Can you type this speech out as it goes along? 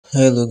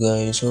Hello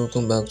guys,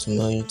 welcome back to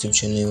my YouTube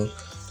channel.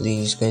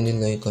 Please kindly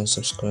like and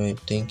subscribe.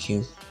 Thank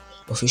you.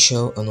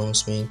 Official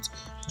announcement: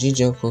 Ji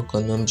Hook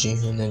and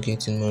Hyun are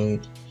getting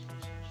married.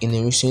 In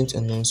a recent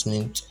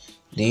announcement,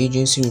 the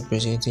agency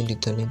representing the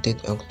talented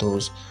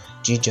actors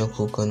Ji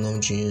Hook and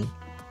Hyun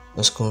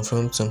has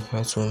confirmed some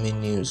heartwarming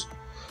news.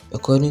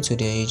 According to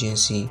their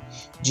agency,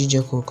 Ji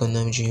Hook and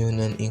Hyun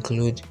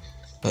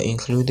are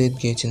included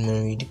getting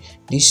married.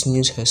 This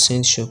news has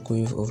sent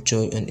shockwave of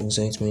joy and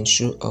excitement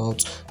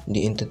throughout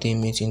the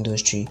entertainment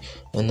industry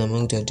and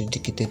among their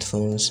dedicated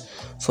fans.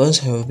 Fans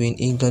have been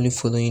eagerly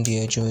following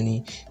their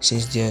journey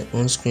since their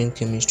on-screen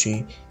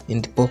chemistry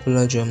in the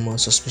popular drama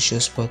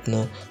Suspicious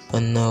Partner,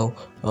 and now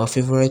our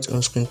favorite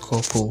on-screen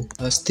couple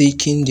has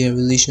taken their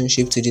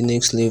relationship to the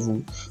next level.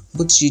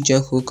 Both Ji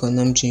Hook and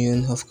Nam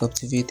Ji-hyun have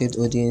captivated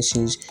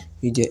audiences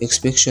with their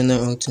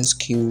exceptional acting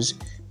skills.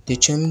 Their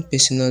charming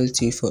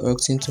personality for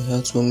acting to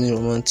heartwarming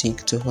romantic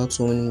to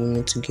heartwarming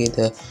moments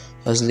together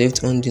has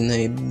left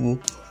undeniable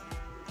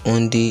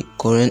on the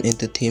Korean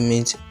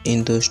entertainment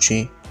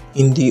industry.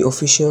 In the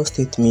official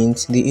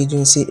statement, the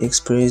agency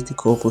expressed the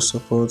couple's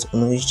support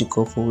and wished the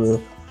couple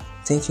well.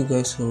 Thank you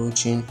guys for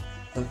watching,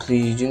 and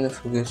please do not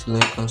forget to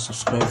like and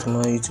subscribe to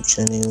my YouTube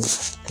channel.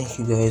 Thank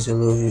you guys, I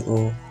love you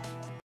all.